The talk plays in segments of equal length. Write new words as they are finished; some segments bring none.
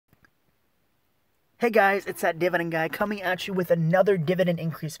Hey guys, it's that Dividend guy coming at you with another dividend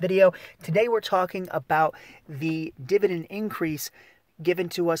increase video. Today we're talking about the dividend increase given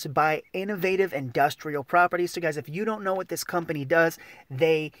to us by Innovative Industrial Properties. So guys, if you don't know what this company does,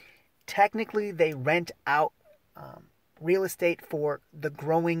 they rent out real estate for the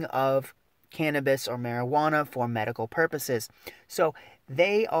growing of cannabis or marijuana for medical purposes. So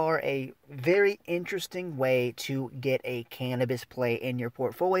they are a very interesting way to get a cannabis play in your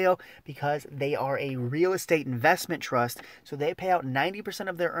portfolio because they are a real estate investment trust. So they pay out 90%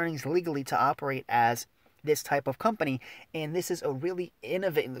 of their earnings legally to operate as this type of company. And this is a really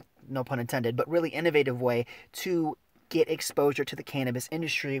innovative, no pun intended, but really innovative way to get exposure to the cannabis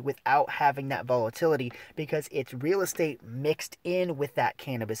industry without having that volatility because it's real estate mixed in with that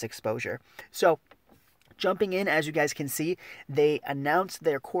cannabis exposure. So jumping in, as you guys can see, they announced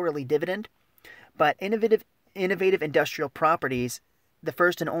their quarterly dividend, but Innovative Industrial Properties, the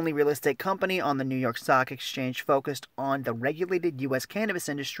first and only real estate company on the New York Stock Exchange focused on the regulated U.S. cannabis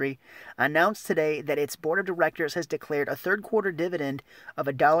industry, announced today that its board of directors has declared a third quarter dividend of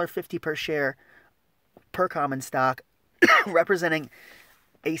 $1.50 per share per common stock, representing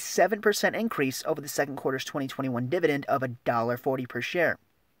a 7% increase over the second quarter's 2021 dividend of $1.40 per share.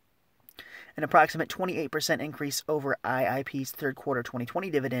 An approximate 28% increase over IIP's third quarter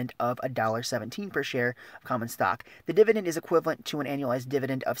 2020 dividend of $1.17 per share of common stock. The dividend is equivalent to an annualized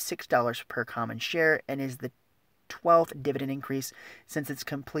dividend of $6 per common share and is the 12th dividend increase since it's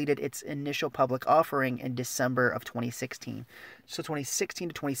completed its initial public offering in December of 2016. So 2016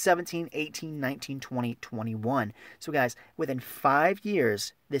 to 2017, 18, 19, 20, 21. So guys, within 5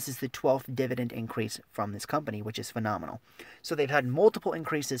 years, this is the 12th dividend increase from this company, which is phenomenal. So they've had multiple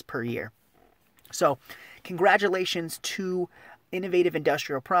increases per year. So congratulations to Innovative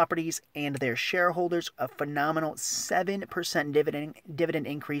Industrial Properties and their shareholders, a phenomenal 7% dividend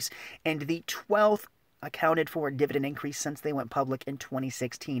increase and the 12th accounted for a dividend increase since they went public in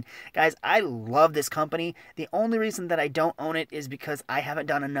 2016. Guys, I love this company. The only reason that I don't own it is because I haven't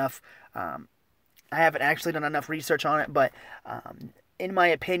done enough, I haven't actually done enough research on it, but in my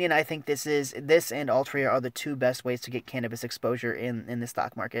opinion, I think this and Altria are the two best ways to get cannabis exposure in the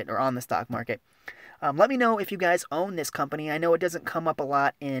stock market or on the stock market. Let me know if you guys own this company. I know it doesn't come up a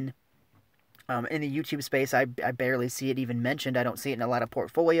lot in the YouTube space. I barely see it even mentioned. I don't see it in a lot of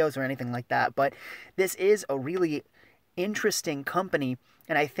portfolios or anything like that. But this is a really interesting company,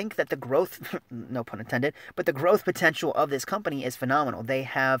 and I think that the growth, no pun intended, but the growth potential of this company is phenomenal. They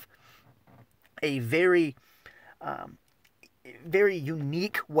have a very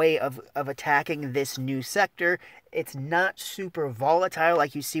unique way of attacking this new sector. It's not super volatile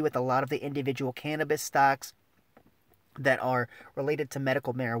like you see with a lot of the individual cannabis stocks that are related to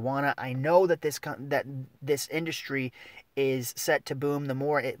medical marijuana. I know that this industry is set to boom the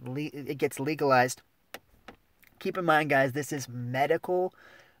more it gets legalized. Keep in mind, guys, this is medical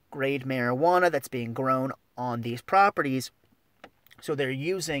grade marijuana that's being grown on these properties, so they're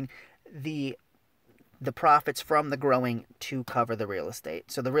using the profits from the growing to cover the real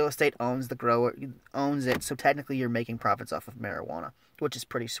estate. So the real estate owns the grower, owns it, so technically you're making profits off of marijuana, which is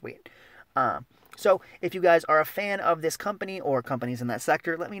pretty sweet. So if you guys are a fan of this company or companies in that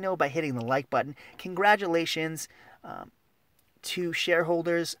sector, let me know by hitting the like button. Congratulations to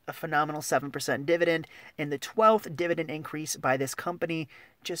shareholders, a phenomenal 7% dividend, and the 12th dividend increase by this company.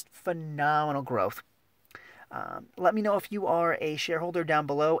 Just phenomenal growth. Let me know if you are a shareholder down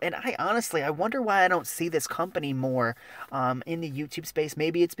below. And I wonder why I don't see this company more in the YouTube space.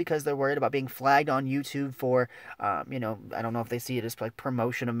 Maybe it's because they're worried about being flagged on YouTube for, I don't know if they see it as like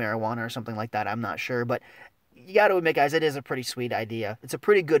promotion of marijuana or something like that. I'm not sure. But you got to admit, guys, it is a pretty sweet idea. It's a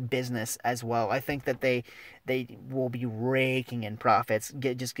pretty good business as well. I think that they will be raking in profits.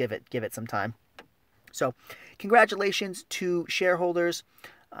 Just give it some time. So congratulations to shareholders.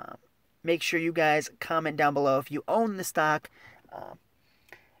 Make sure you guys comment down below if you own the stock.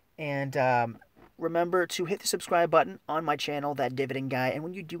 And remember to hit the subscribe button on my channel, That Dividend Guy. And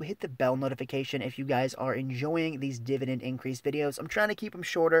when you do, hit the bell notification if you guys are enjoying these dividend increase videos. I'm trying to keep them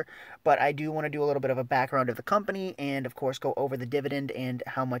shorter, but I do want to do a little bit of a background of the company and, of course, go over the dividend and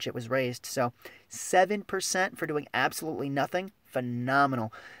how much it was raised. So 7% for doing absolutely nothing.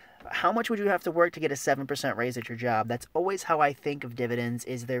 Phenomenal. How much would you have to work to get a 7% raise at your job? That's always how I think of dividends,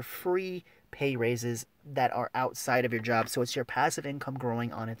 is they're free pay raises that are outside of your job. So it's your passive income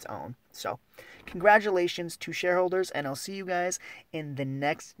growing on its own. So congratulations to shareholders, and I'll see you guys in the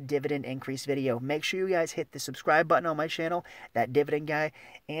next dividend increase video. Make sure you guys hit the subscribe button on my channel, That Dividend Guy,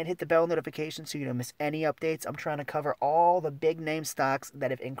 and hit the bell notification so you don't miss any updates. I'm trying to cover all the big name stocks that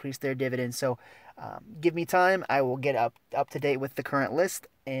have increased their dividends. So Give me time. I will get up to date with the current list,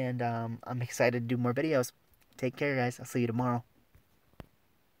 and I'm excited to do more videos. Take care, guys. I'll see you tomorrow.